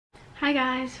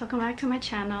Hi guys, welcome back to my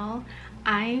channel.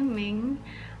 I'm Ming.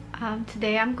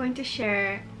 Today I'm going to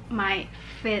share my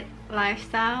fit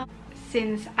lifestyle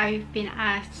since I've been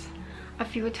asked a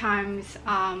few times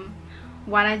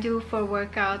what I do for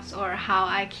workouts or how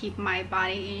I keep my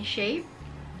body in shape.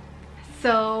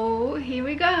 So here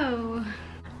we go.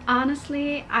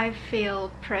 Honestly, I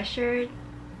feel pressured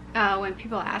when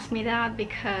people ask me that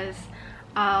because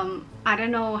I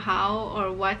don't know how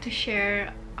or what to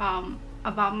share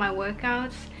about my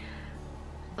workouts.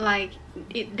 Like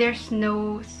there's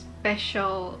no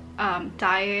special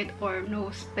diet or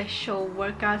no special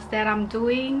workouts that I'm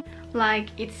doing. Like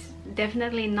it's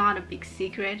definitely not a big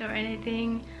secret or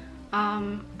anything.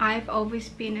 I've always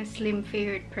been a slim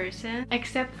figured person,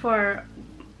 except for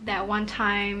that one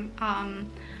time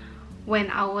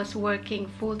when I was working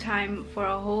full-time for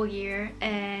a whole year,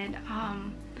 and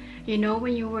you know,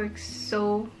 when you work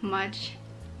so much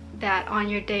that on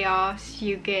your day offs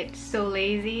you get so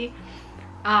lazy.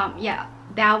 Yeah,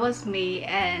 that was me,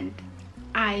 and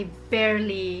I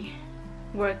barely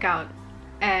work out,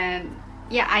 and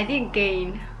yeah, I did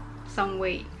gain some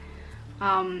weight.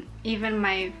 Even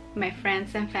my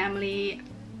friends and family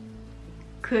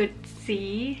could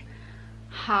see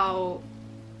how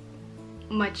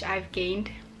much I've gained.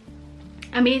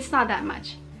 I mean, it's not that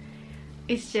much,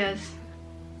 it's just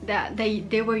that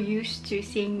they were used to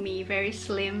seeing me very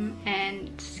slim and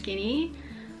skinny,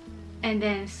 and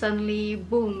then suddenly,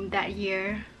 boom, that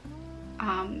year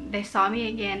they saw me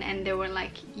again and they were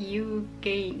like, you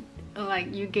gained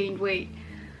weight.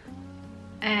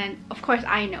 And of course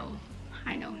I know.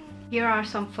 Here are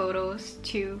some photos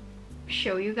to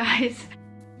show you guys.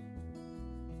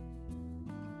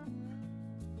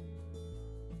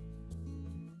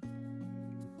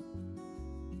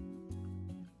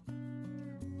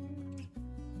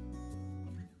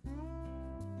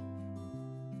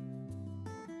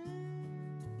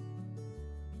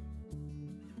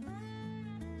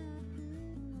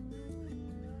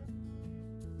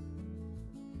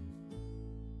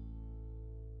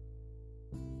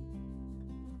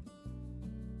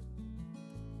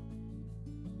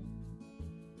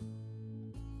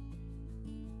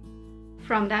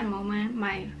 From that moment,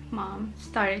 my mom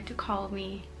started to call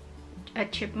me a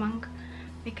chipmunk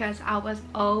because I was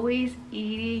always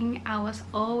eating, I was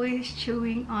always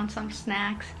chewing on some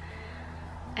snacks,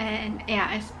 and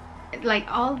yeah, it's like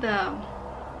I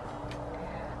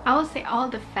would say all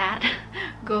the fat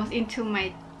goes into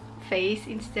my face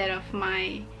instead of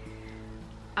I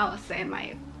would say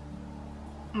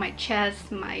my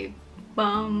chest, my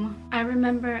bum. I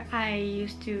remember I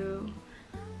used to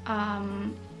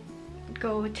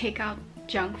go take out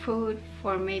junk food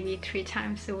for maybe 3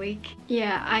 times a week.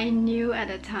 Yeah, I knew at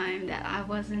the time that I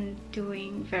wasn't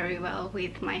doing very well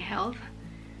with my health,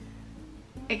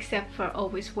 except for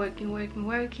always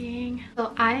working.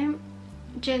 So I'm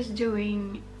just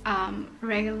doing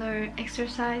regular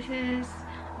exercises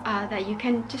that you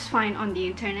can just find on the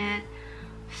internet.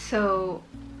 So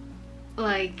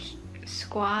like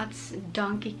squats,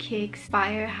 donkey kicks,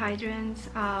 fire hydrants,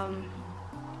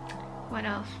 what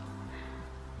else?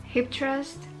 Hip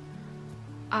thrust,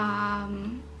 yeah,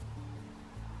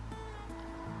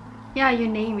 you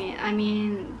name it. I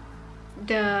mean,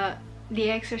 the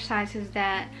exercises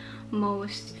that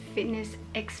most fitness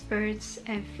experts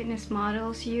and fitness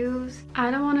models use. I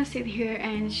don't want to sit here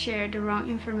and share the wrong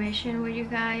information with you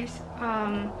guys.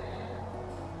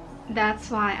 That's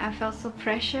why I felt so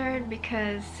pressured,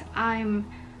 because I'm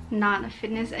not a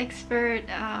fitness expert.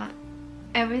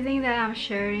 Everything that I'm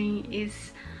sharing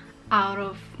is out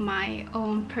of my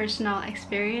own personal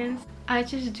experience. I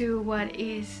just do what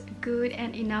is good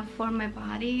and enough for my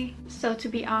body. So to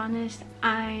be honest,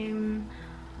 I'm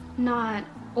not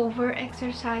over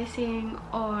exercising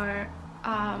or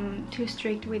too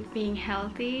strict with being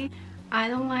healthy. I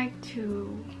don't like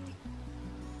to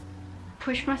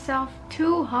push myself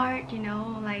too hard, you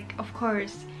know. Like, of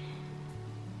course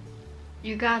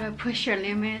you gotta push your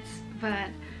limits, but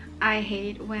I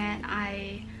hate when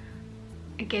I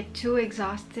get too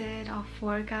exhausted of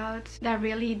workouts. That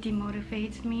really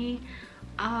demotivates me.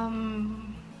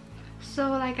 So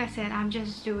like I said, I'm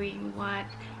just doing what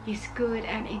is good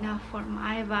and enough for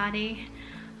my body.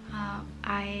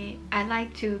 I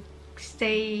like to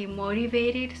stay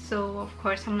motivated, so of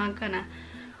course I'm not gonna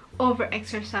over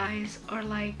exercise or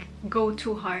like go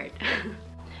too hard.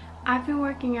 I've been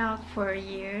working out for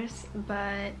years,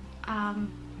 but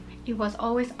it was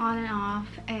always on and off,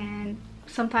 and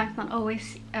sometimes not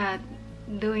always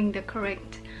doing the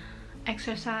correct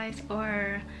exercise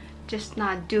or just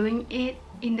not doing it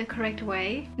in the correct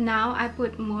way. Now I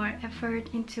put more effort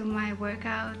into my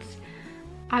workouts.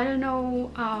 I don't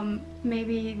know,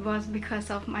 maybe it was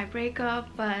because of my breakup,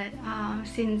 but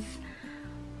since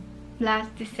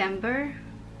last December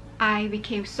I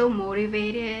became so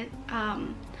motivated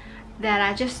that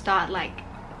I just thought like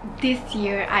this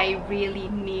year I really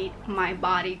need my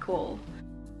body goal.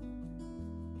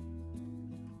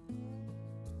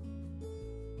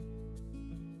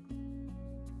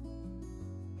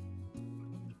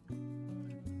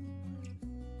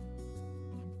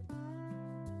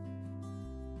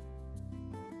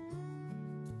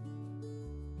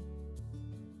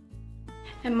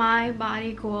 And my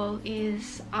body goal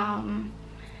is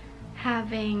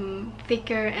having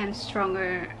thicker and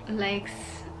stronger legs,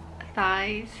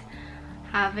 thighs,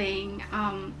 having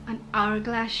an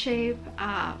hourglass shape,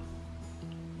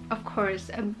 of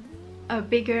course a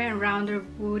bigger and rounder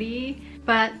booty,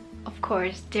 but of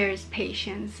course there's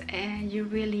patience, and you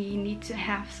really need to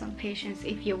have some patience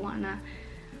if you wanna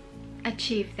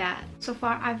achieve that. So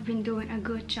far I've been doing a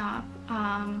good job,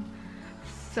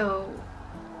 so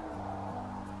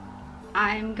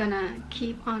I'm gonna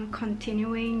keep on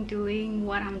continuing doing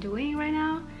what I'm doing right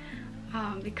now,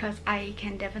 because I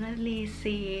can definitely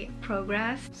see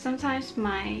progress. Sometimes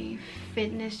my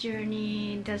fitness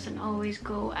journey doesn't always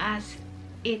go as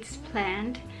it's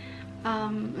planned.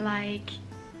 Like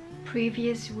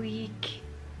previous week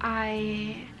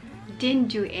I didn't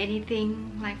do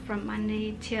anything like from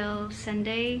Monday till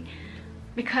Sunday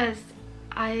because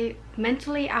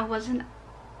mentally I wasn't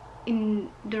in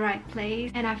the right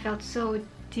place and I felt so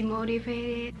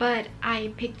demotivated, but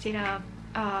I picked it up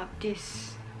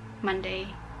this Monday,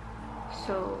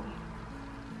 so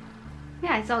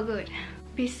yeah, it's all good.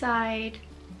 Beside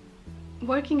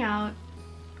working out,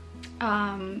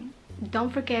 don't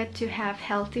forget to have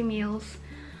healthy meals,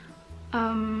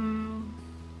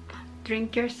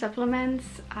 drink your supplements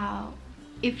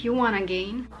if you want to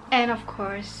gain, and of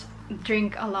course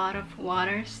drink a lot of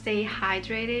water, stay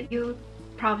hydrated. You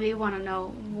probably want to know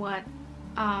what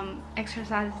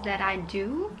exercises that I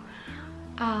do,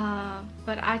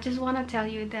 but I just want to tell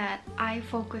you that I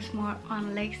focus more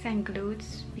on legs and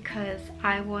glutes because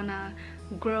I want to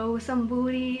grow some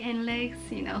booty and legs,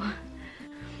 you know.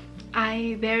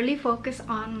 I barely focus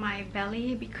on my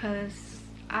belly because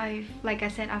like I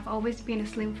said, I've always been a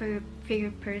slim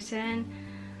figure person.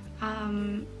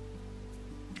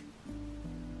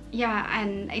 Yeah,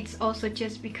 and it's also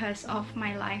just because of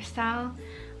my lifestyle.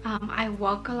 I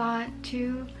walk a lot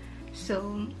too,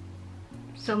 so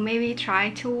maybe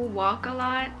try to walk a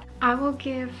lot. I will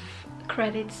give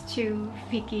credits to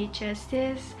Vicky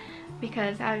Justiz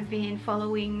because I've been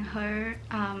following her,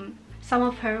 some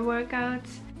of her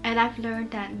workouts, and I've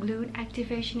learned that glute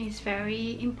activation is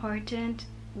very important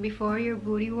before your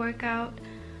booty workout.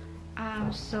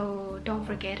 So don't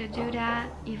forget to do that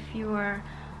if you're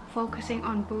focusing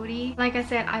on booty. Like I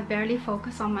said, I barely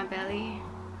focus on my belly,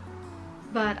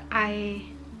 but I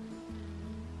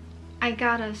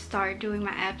gotta start doing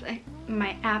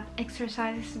my ab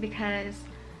exercises because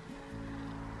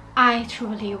I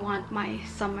truly want my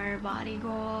summer body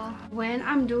goal. When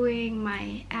I'm doing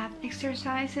my ab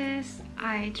exercises,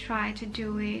 I try to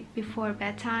do it before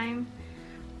bedtime,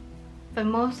 but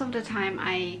most of the time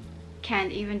I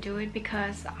can't even do it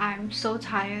because I'm so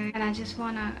tired and I just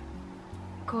wanna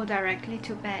go directly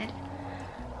to bed,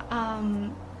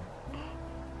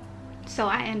 so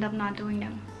I end up not doing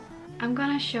them. I'm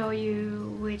gonna show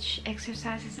you which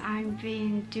exercises I've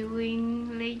been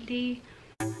doing lately.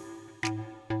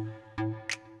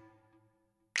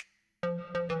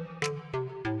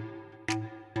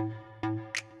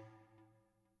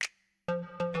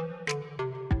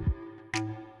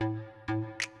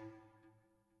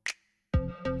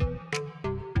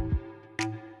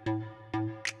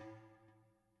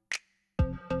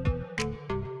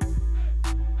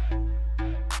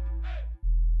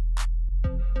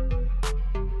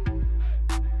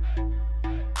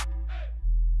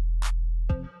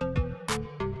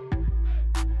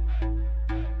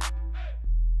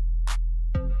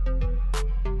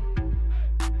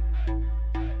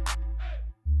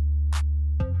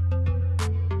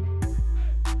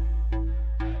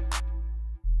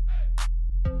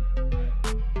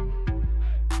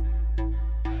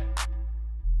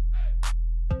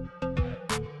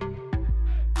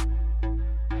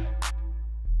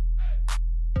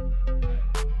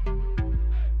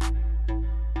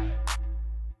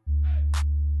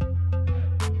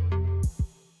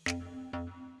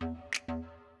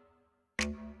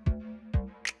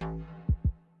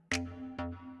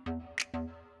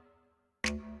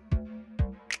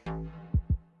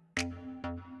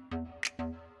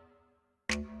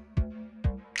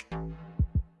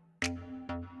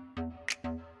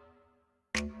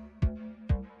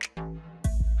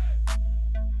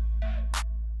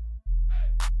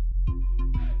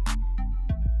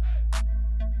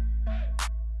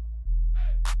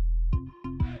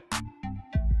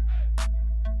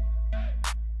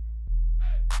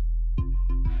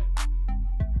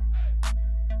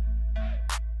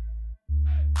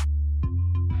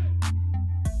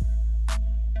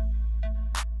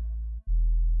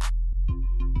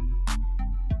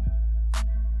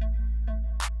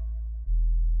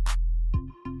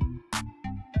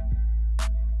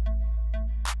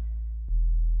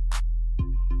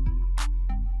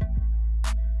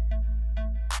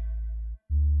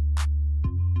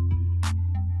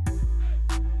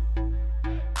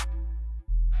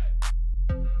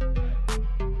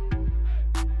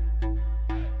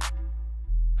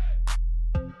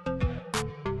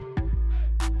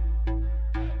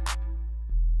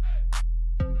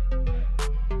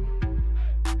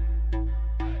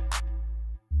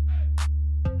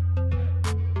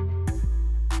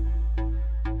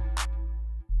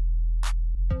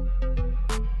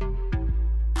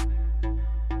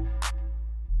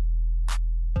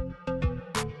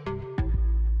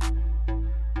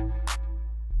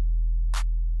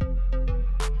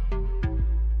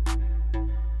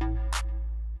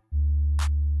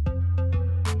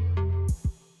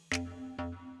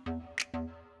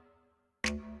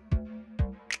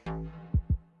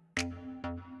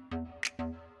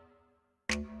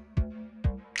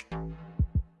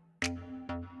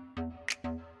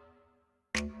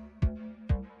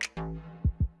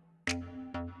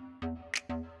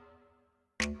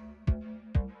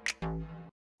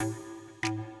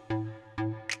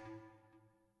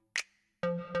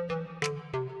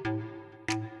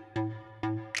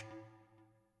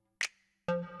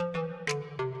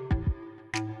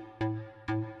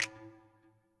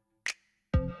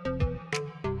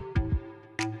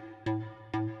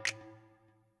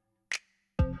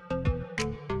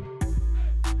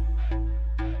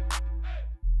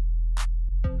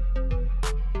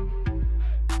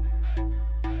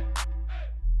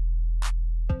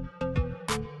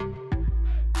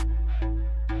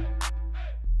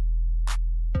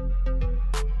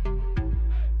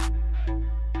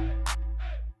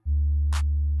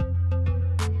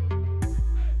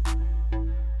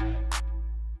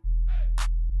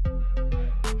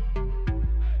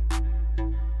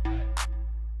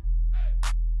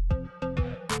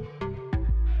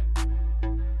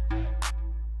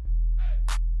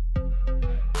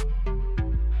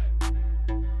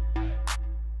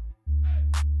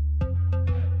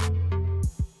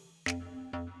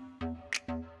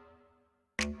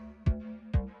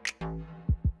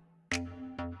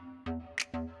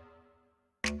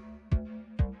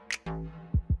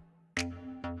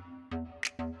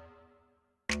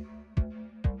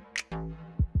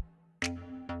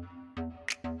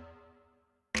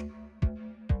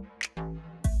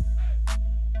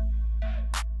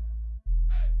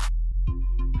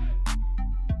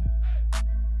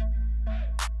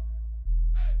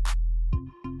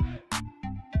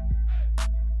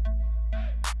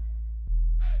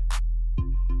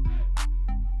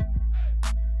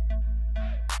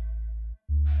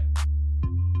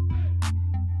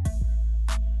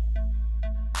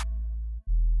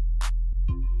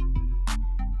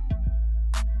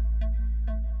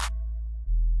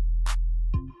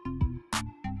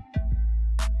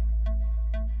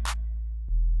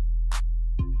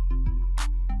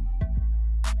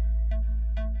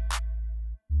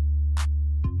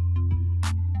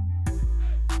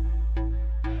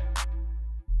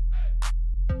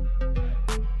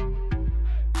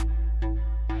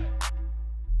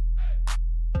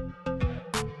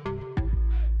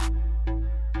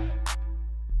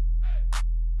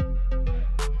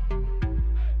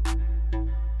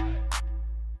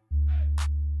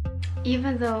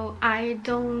 Even though I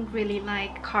don't really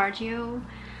like cardio,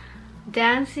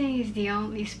 dancing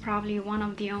is probably one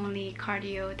of the only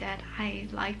cardio that I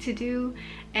like to do,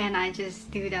 and I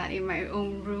just do that in my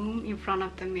own room in front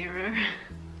of the mirror.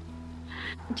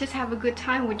 Just have a good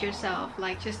time with yourself,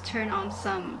 like just turn on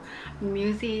some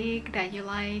music that you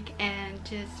like and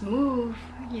just move,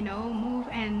 you know, move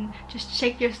and just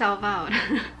shake yourself out.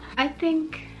 I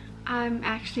think I'm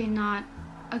actually not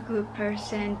a good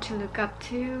person to look up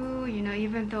to, you know,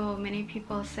 even though many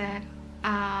people said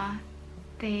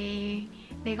they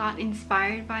got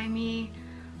inspired by me,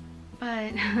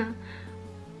 but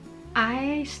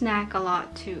I snack a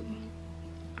lot too.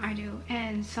 I do,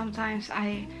 and sometimes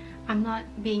I'm not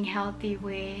being healthy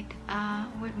with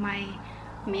my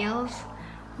meals.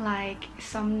 Like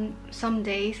some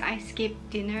days I skip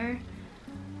dinner.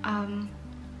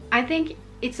 I think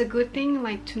it's a good thing,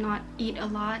 like, to not eat a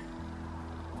lot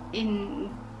in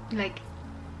like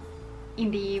in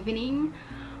the evening,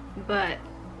 but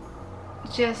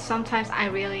just sometimes I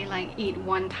really like eat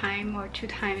 1 time or 2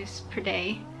 times per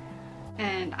day,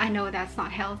 and I know that's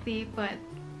not healthy, but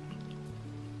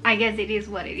I guess it is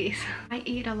what it is. I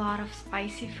eat a lot of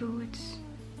spicy foods.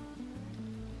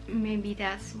 Maybe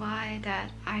that's why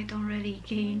that I don't really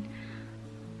gain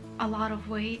a lot of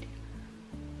weight.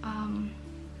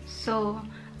 So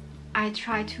I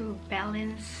try to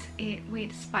balance it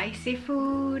with spicy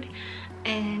food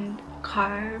and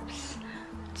carbs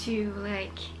to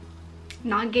like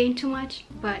not gain too much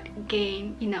but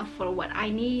gain enough for what I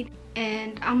need.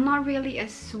 And I'm not really a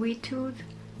sweet tooth,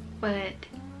 but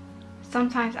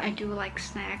sometimes I do like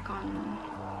snack on,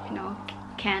 you know,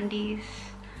 candies.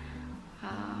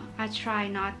 I try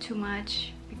not too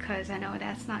much because I know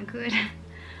that's not good.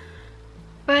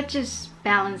 But just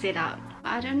balance it out.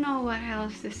 I don't know what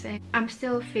else to say. I'm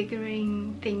still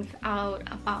figuring things out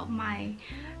about my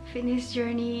fitness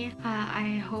journey.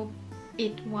 I hope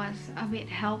it was a bit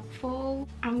helpful.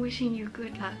 I'm wishing you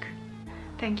good luck.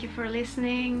 Thank you for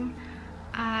listening.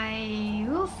 I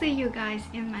will see you guys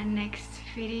in my next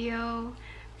video.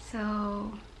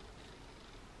 So,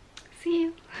 see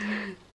you.